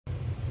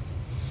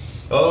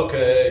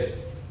Okay,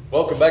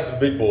 welcome back to the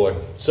big board.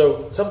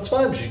 So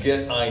sometimes you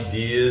get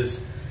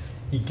ideas,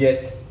 you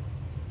get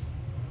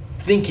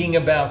thinking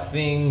about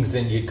things,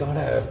 and you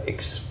gotta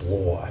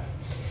explore.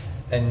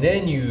 And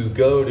then you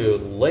go to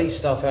lay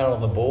stuff out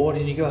on the board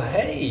and you go,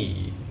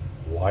 hey,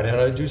 why don't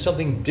I do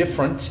something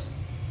different?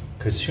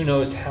 Because who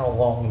knows how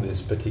long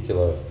this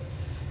particular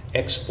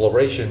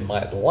exploration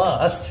might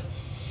last.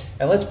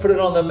 And let's put it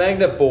on the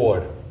magnet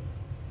board.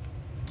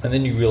 And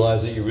then you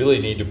realize that you really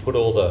need to put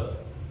all the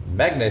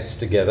magnets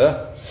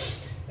together,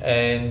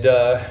 and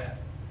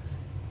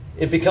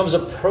it becomes a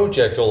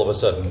project all of a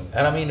sudden.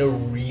 And I mean a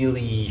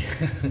really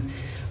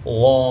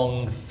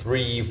long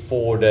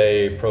 3-4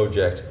 day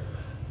project.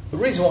 The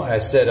reason why I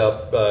set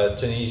up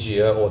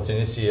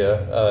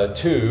Tunisia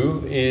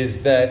too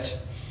is that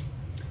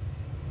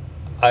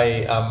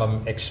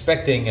I'm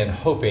expecting and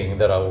hoping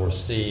that I will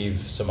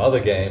receive some other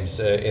games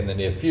in the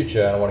near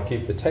future. I want to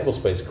keep the table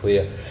space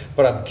clear,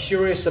 but I'm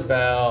curious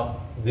about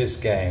this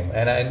game.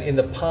 And in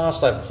the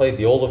past, I played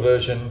the older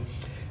version,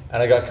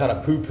 and I got kind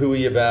of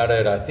poo-pooey about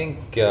it. I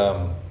think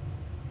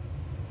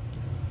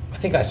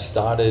I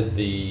started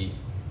the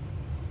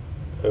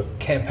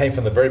campaign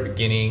from the very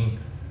beginning,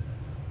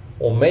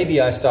 or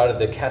maybe I started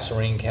the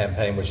Kasserine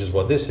campaign, which is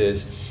what this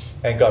is,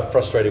 and got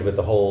frustrated with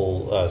the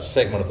whole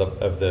segment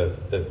of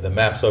the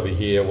maps over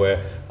here,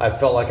 where I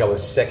felt like I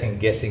was second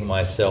guessing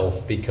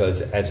myself,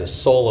 because as a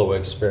solo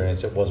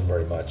experience it wasn't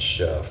very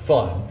much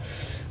fun,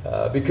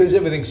 because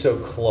everything's so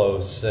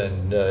close,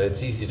 and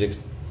it's easy to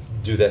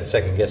do that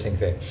second guessing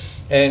thing.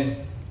 And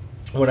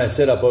when I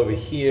set up over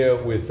here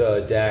with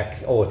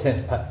DAC or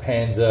 10th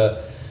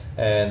Panzer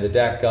and the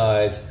DAC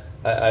guys,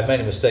 I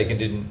made a mistake and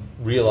didn't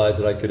realize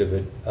that I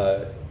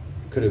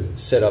could have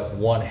set up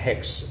one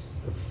hex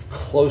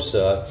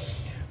closer,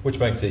 which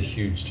makes a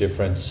huge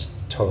difference,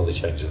 totally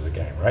changes the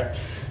game, right?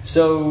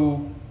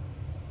 So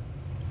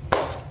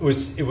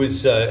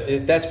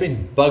that's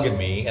been bugging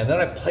me. And then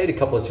I played a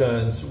couple of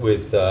turns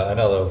with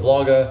another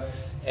vlogger,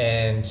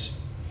 and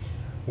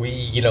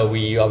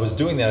I was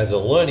doing that as a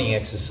learning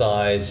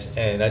exercise,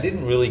 and I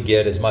didn't really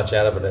get as much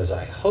out of it as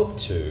I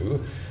hoped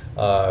to,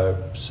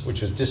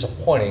 which was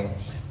disappointing.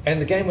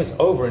 And the game was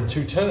over in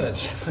 2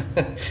 turns,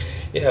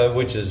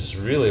 which is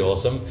really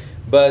awesome.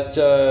 But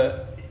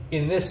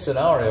in this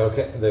scenario,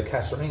 the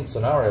Kasserine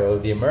scenario,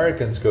 the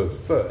Americans go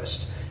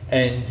first.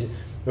 And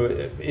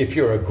if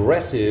you're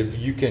aggressive,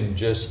 you can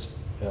just,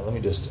 let me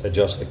just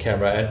adjust the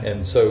camera.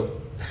 And so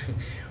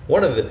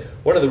one of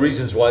the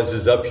reasons why this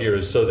is up here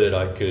is so that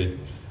I could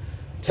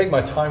take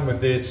my time with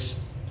this,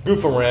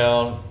 goof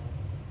around,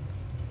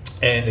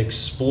 and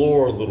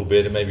explore a little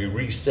bit, and maybe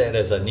reset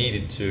as I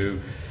needed to.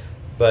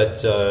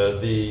 But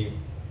the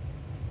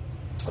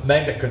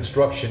magnet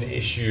construction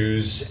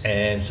issues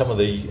and some of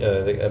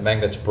the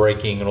magnets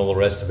breaking and all the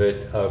rest of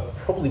it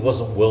probably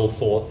wasn't well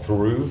thought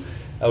through.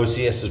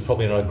 OCS is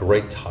probably not a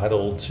great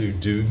title to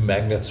do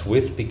magnets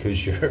with,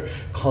 because you're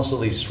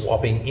constantly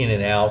swapping in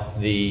and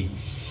out the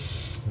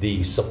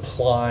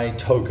supply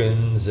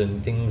tokens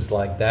and things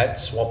like that,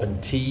 swapping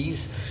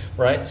T's,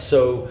 right?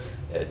 So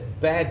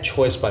bad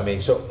choice by me.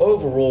 So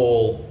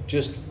overall,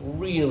 just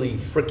really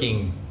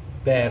freaking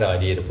bad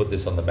idea to put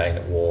this on the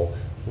magnet wall.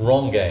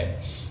 Wrong game.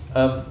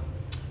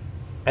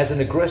 As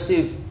an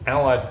aggressive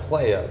allied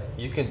player,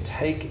 you can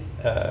take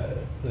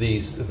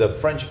the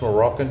French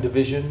Moroccan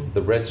division,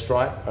 the red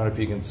stripe. I don't know if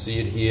you can see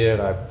it here.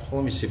 And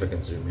let me see if I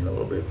can zoom in a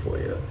little bit for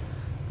you.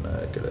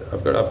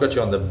 I've got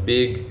you on the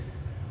big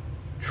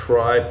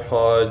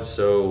tripod,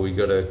 so we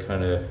got to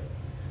kind of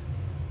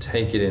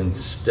take it in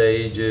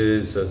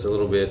stages. So it's a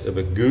little bit of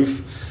a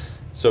goof.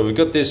 So we've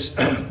got this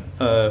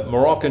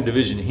Moroccan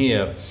division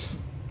here.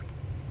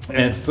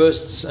 And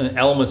first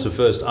elements of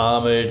 1st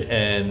Armored,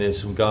 and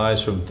there's some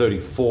guys from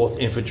 34th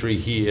Infantry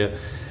here,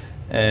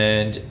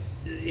 and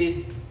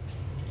you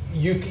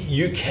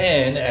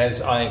can,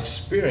 as I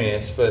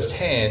experienced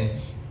firsthand,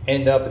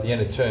 end up at the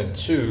end of turn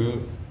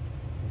 2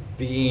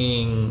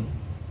 being,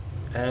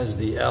 as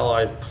the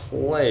allied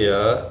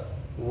player,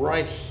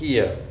 right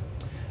here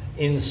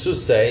in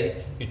Sousse.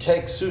 You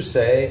take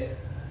Sousse,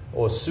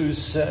 or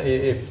Sousse,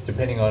 if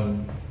depending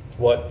on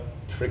what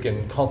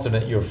freaking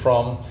continent you're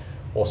from,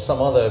 or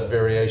some other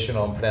variation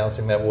on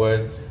pronouncing that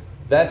word.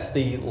 That's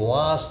the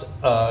last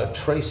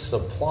trace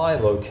supply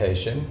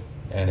location.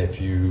 And if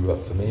you are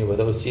familiar with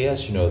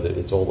OCS, you know that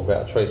it's all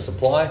about trace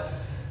supply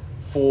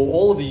for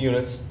all of the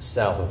units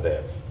south of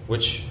there,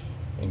 which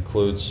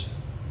includes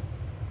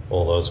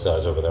all those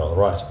guys over there on the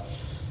right,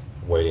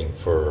 waiting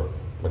for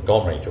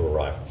Montgomery to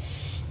arrive.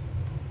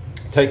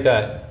 Take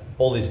that,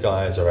 all these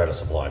guys are out of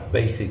supply,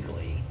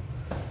 basically.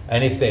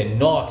 And if they're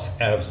not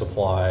out of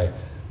supply,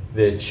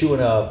 they're chewing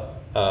up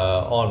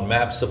on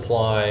map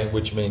supply,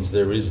 which means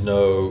there is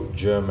no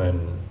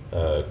German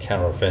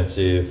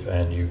counteroffensive,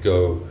 and you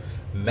go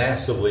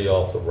massively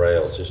off the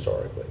rails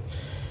historically.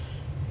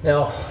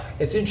 Now,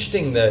 it's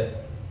interesting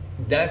that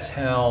that's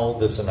how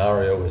the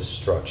scenario is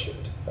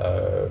structured,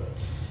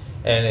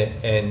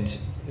 and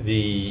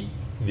the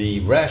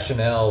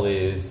rationale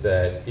is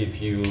that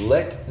if you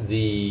let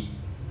the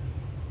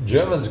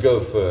Germans go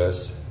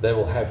first, they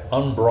will have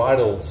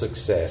unbridled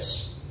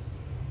success.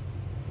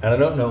 And I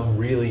don't know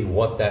really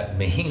what that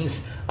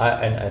means,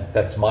 and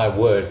that's my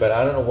word, but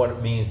I don't know what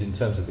it means in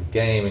terms of the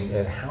game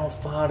and how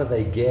far do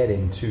they get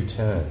in 2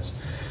 turns.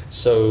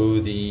 So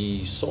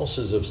the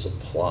sources of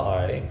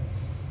supply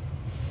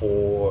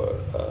for,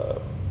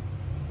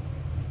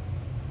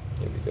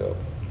 here we go,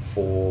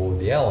 for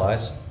the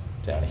Allies,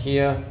 down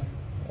here,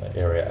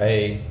 area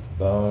A,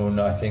 Bone,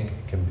 I think,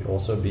 can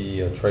also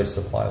be a trace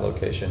supply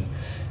location.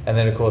 And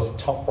then of course,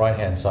 top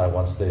right-hand side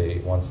once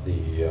the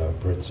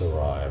Brits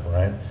arrive,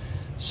 right?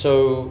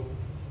 So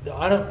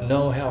I don't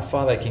know how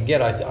far they can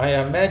get.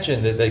 I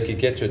imagine that they could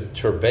get to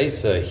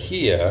Turbasa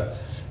here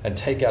and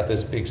take out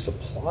this big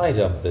supply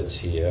dump that's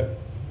here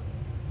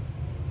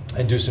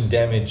and do some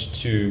damage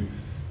to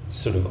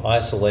sort of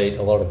isolate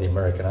a lot of the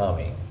American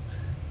army.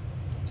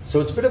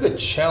 So it's a bit of a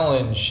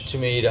challenge to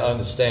me to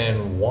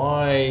understand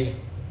why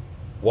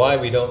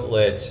we don't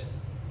let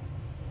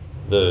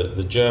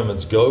the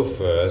Germans go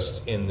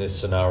first in this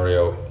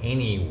scenario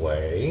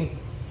anyway,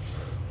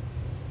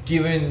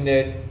 given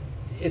that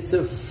it's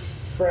a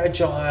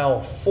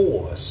fragile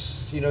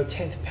force. You know,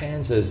 10th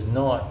Panzer is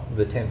not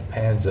the 10th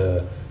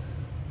Panzer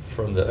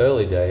from the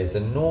early days,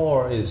 and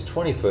nor is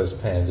 21st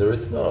Panzer.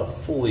 It's not a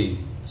fully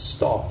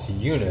stocked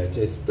unit.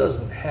 It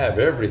doesn't have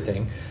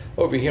everything.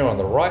 Over here on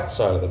the right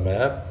side of the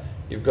map,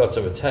 you've got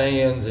some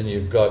Italians and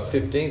you've got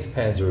 15th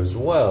Panzer as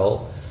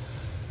well.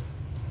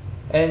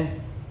 And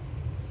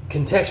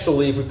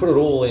contextually, if we put it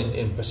all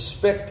in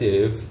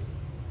perspective,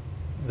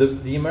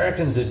 the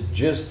Americans had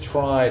just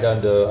tried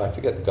under, I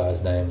forget the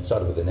guy's name, it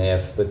started with an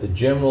F, but the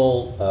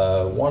general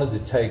wanted to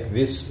take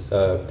this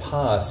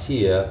pass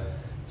here,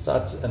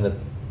 and the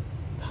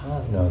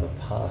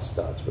pass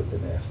starts with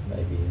an F,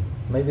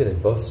 maybe they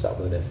both start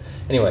with an F.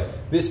 Anyway,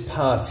 this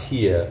pass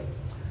here,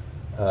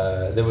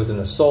 there was an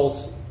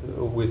assault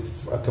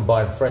with a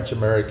combined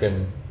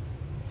French-American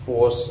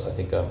force. I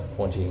think I'm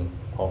pointing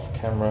off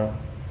camera.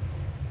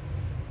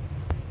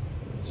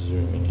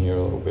 Zoom in here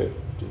a little bit,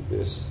 do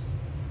this.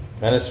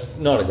 And it's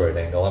not a great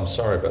angle. I'm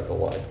sorry about the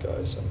light,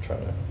 guys. I'm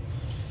trying to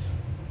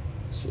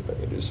see if I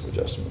can do some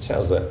adjustments.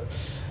 How's that?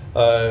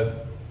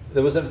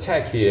 There was an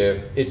attack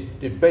here.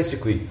 It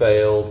basically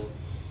failed.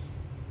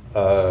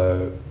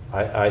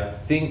 I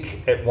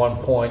think at one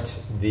point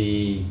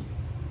the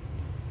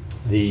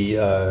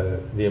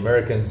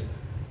Americans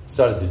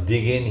started to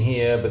dig in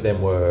here, but then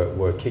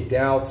were kicked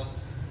out.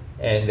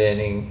 And then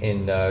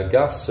in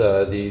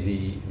Gafsa,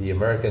 the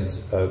Americans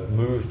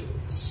moved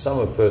some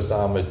of First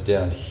Armored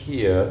down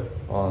here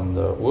on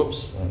the,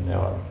 whoops, and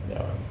now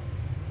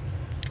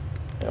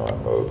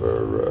I'm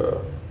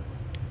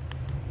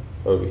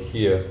over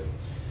here.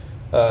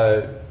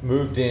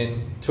 Moved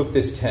in, took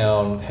this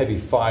town, heavy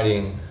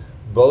fighting.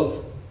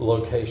 Both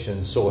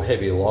locations saw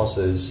heavy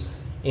losses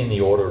in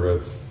the order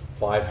of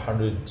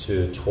 500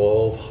 to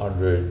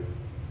 1,200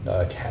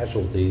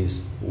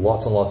 casualties,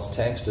 lots and lots of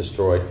tanks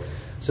destroyed.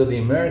 So the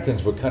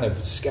Americans were kind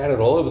of scattered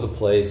all over the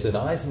place, and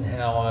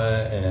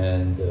Eisenhower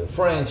and the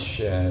French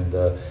and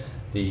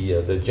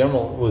the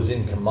general was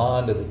in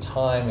command at the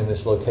time in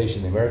this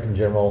location. The American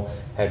general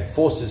had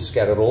forces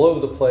scattered all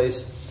over the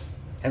place,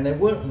 and they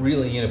weren't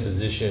really in a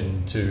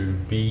position to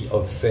be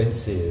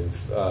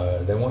offensive.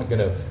 They weren't going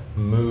to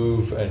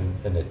move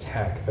and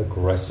attack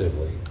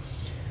aggressively.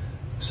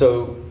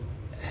 So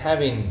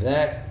having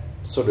that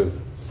sort of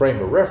frame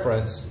of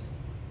reference,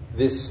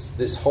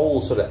 this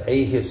whole sort of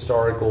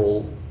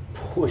ahistorical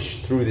push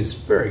through this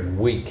very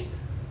weak,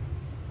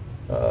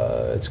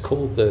 it's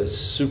called the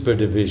Super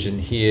Division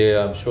here.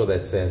 I'm sure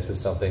that stands for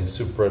something.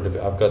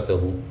 I've got the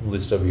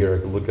list over here, I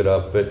can look it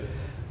up, but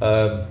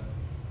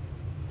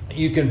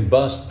you can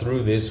bust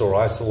through this or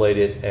isolate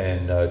it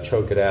and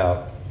choke it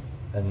out,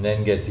 and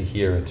then get to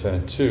here in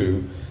turn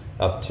 2,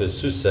 up to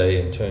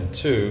Sussex in turn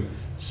 2.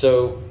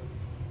 So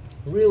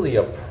really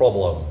a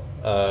problem.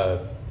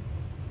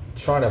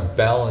 Trying to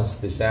balance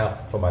this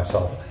out for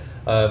myself.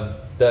 The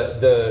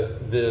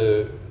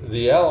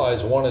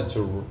Allies wanted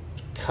to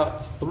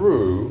cut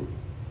through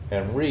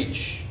and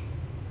reach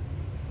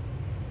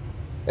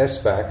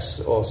Sfax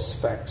or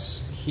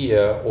Sfax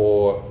here,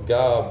 or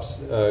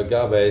Gabes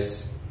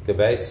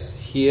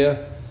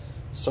here.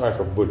 Sorry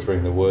for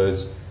butchering the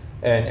words.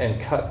 And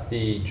cut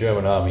the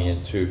German army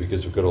in two,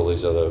 because we've got all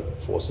these other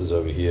forces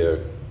over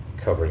here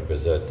covering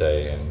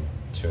Bizerte and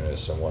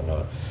Tunis and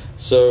whatnot.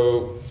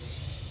 So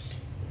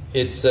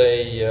it's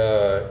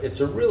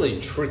a really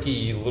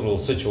tricky little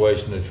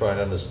situation to try and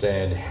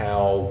understand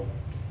how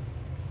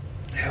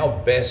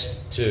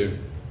best to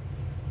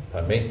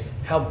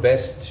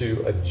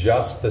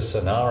adjust the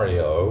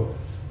scenario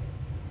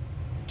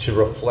to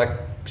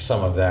reflect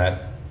some of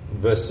that,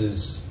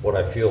 versus what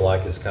I feel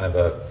like is kind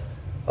of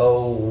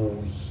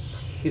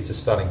here's a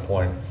starting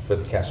point for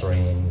the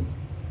Kasserine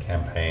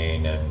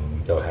campaign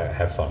and go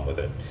have fun with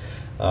it.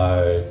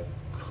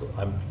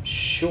 I'm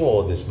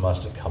sure this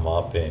must have come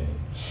up in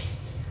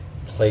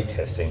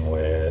playtesting,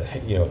 where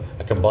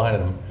a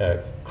combined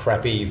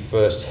crappy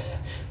first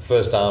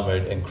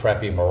armored and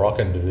crappy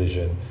Moroccan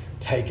division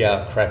take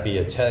out crappy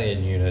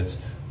Italian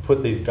units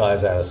put these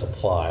guys out of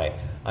supply.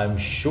 I'm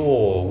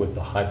sure with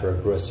the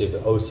hyper-aggressive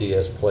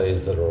OCS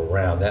players that are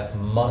around, that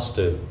must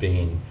have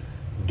been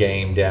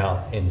gamed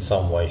out in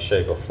some way,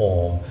 shape, or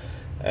form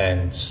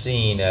and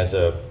seen as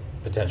a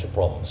potential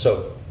problem.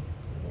 So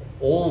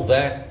all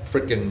that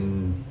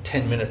freaking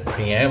 10-minute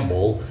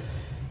preamble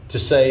to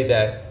say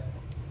that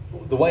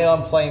the way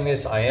I'm playing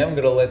this, I am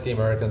going to let the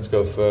Americans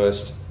go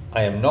first.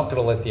 I am not going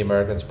to let the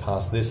Americans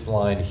pass this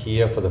line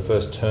here for the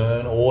first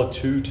turn or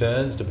 2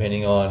 turns,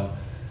 depending on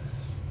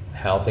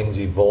how things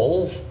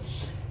evolve.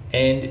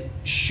 And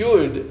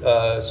should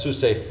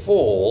Suse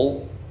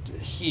fall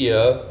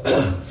here,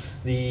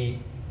 the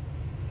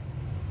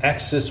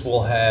Axis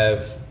will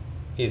have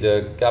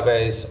either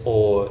Gabes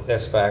or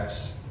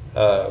Sfax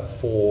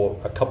for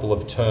a couple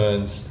of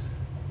turns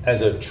as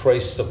a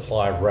trace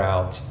supply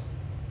route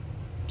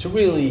to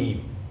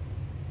really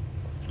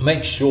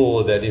make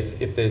sure that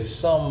if there's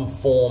some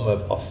form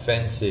of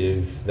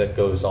offensive that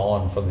goes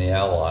on from the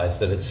Allies,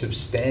 that it's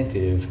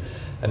substantive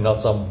and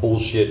not some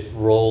bullshit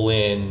roll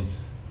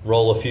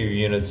a few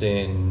units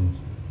in,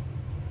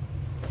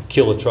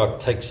 kill a truck,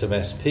 take some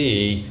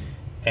SP,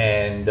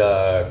 and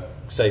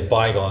say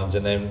bygones,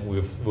 and then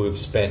we've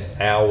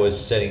spent hours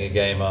setting a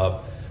game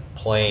up,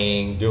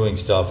 playing, doing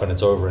stuff, and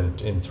it's over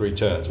in 3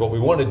 turns. What we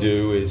want to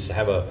do is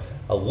have a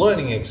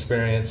learning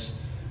experience.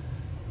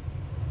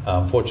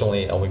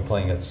 Unfortunately, I'll be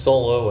playing it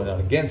solo and not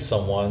against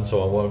someone,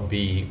 so I won't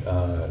be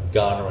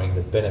garnering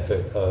the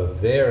benefit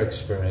of their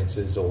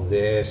experiences or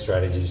their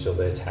strategies or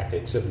their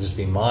tactics. It will just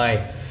be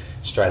my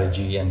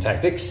strategy and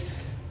tactics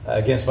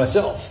against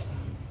myself.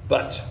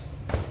 But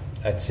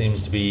that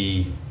seems to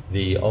be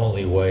the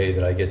only way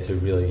that I get to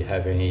really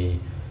have any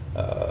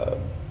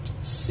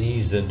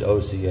seasoned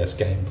OCS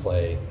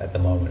gameplay at the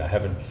moment. I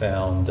haven't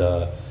found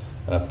an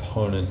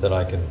opponent that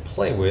I can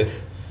play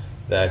with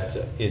that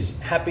is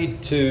happy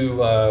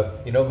to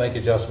make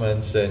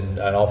adjustments and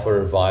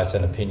offer advice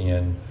and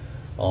opinion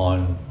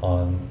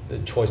on the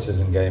choices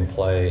in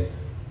gameplay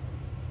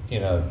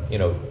in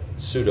a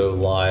pseudo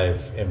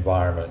live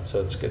environment.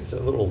 So it's a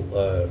little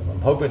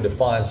I'm hoping to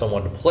find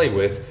someone to play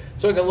with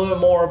so I can learn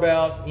more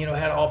about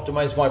how to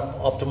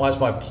optimize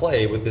my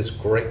play with this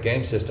great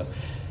game system.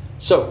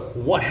 So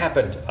what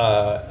happened?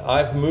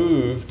 I've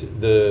moved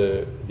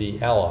the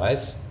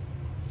Allies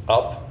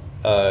up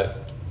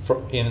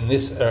in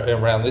this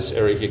around this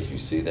area here. Can you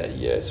see that?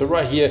 Yeah. So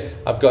right here,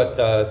 I've got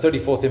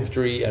 34th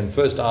Infantry and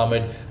 1st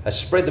Armored. I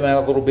spread them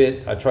out a little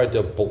bit. I tried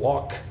to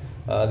block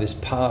this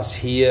pass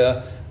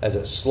here as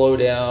a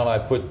slowdown. I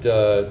put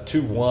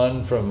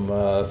 2-1 from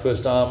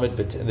 1st Armored,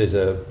 but there's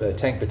a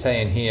tank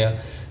battalion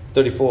here,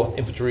 34th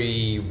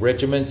Infantry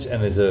Regiment,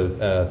 and there's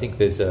I think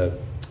there's a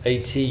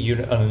AT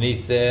unit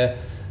underneath there.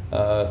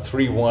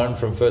 3-1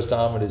 from 1st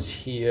Armored is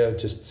here,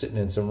 just sitting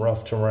in some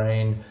rough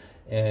terrain.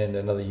 And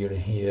another unit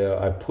here.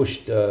 I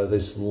pushed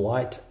this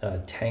light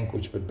tank,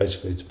 which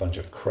basically it's a bunch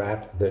of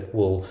crap that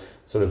will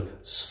sort of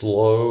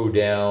slow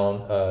down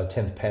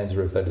 10th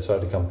Panzer if they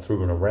decide to come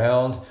through and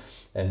around,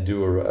 and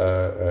do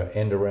a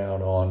end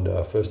around on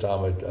 1st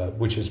Armored,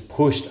 which is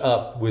pushed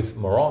up with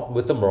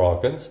the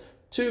Moroccans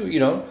to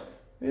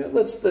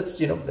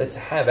let's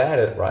have at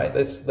it, right?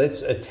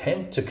 Let's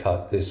attempt to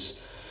cut this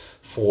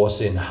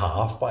force in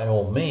half by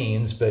all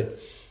means, but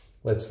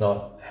let's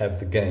not have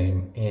the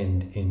game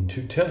end in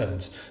 2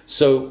 turns.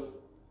 So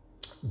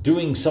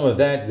doing some of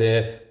that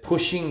there,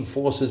 pushing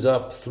forces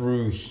up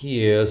through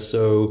here.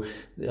 So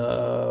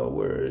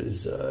where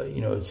is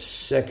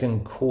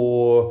 2nd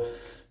Corps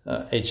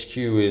HQ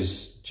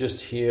is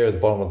just here at the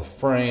bottom of the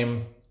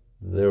frame.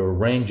 There are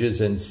ranges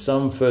and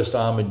some 1st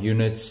Armored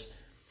units,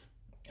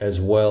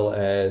 as well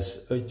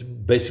as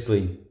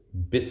basically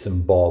bits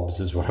and bobs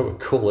is what I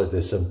would call it.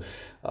 There's some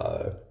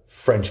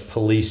French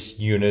police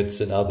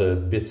units and other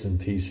bits and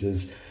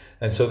pieces.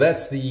 And so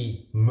that's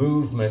the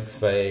movement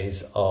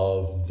phase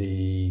of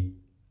the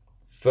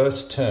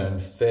first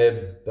turn,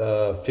 Feb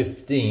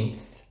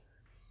 15th.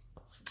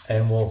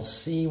 And we'll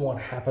see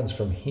what happens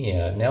from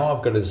here. Now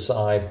I've got to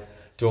decide,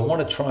 do I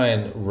want to try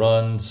and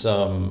run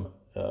some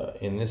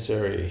in this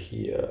area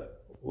here?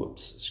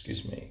 Whoops,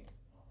 excuse me.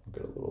 I've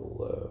got a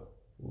little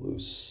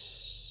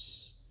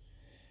loose.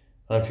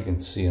 I don't know if you can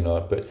see or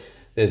not, but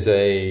there's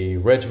a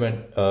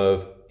regiment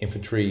of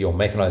infantry or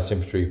mechanized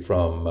infantry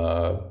from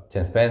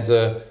 10th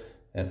Panzer,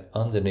 and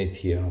underneath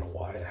here, I don't know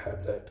why I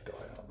have that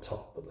guy on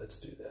top, but let's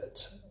do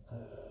that.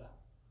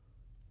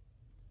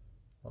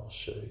 I'll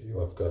show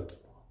you. I've got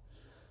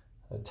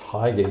a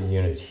Tiger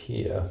unit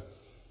here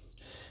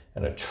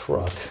and a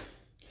truck,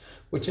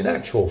 which in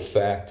actual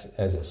fact,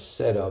 as a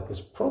setup, is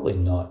probably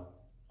not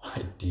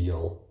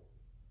ideal.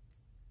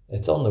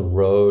 It's on the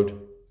road.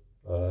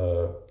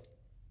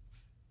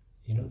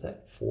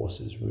 That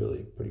force is really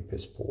pretty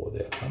piss poor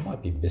there. I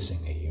might be missing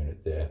a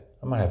unit there.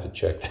 I might have to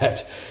check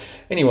that.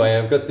 Anyway,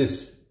 I've got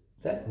this,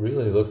 that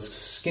really looks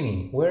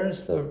skinny. Where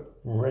is the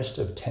rest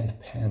of 10th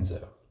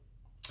Panzer?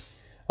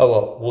 Oh,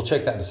 well, we'll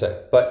check that in a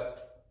sec.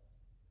 But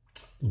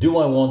do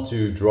I want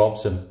to drop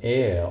some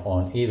air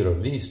on either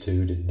of these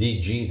two to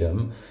DG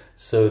them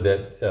so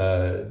that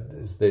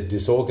they're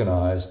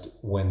disorganized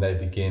when they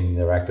begin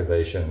their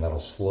activation, and that'll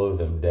slow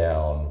them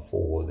down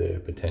for their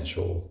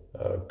potential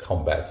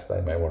combats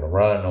they may want to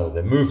run, or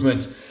their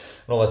movement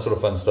and all that sort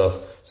of fun stuff.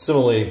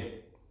 Similarly,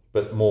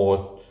 but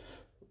more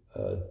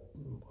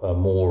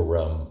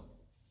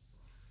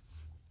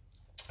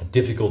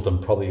difficult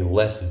and probably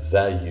less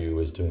value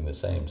is doing the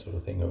same sort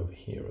of thing over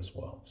here as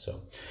well.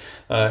 So,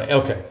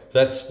 okay,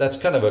 that's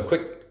kind of a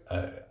quick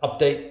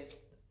update,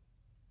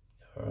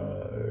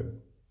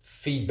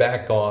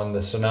 feedback on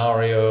the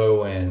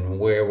scenario and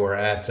where we're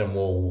at, and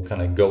we'll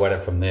kind of go at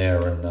it from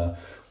there, and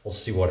we'll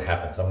see what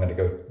happens. I'm going to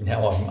go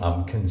now.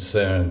 I'm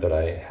concerned that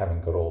I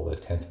haven't got all the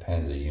 10th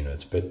Panzer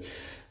units, but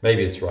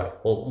maybe it's right.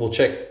 We'll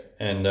check,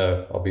 and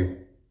I'll be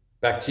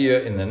back to you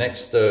in the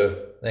next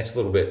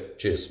little bit.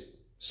 Cheers.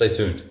 Stay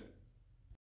tuned.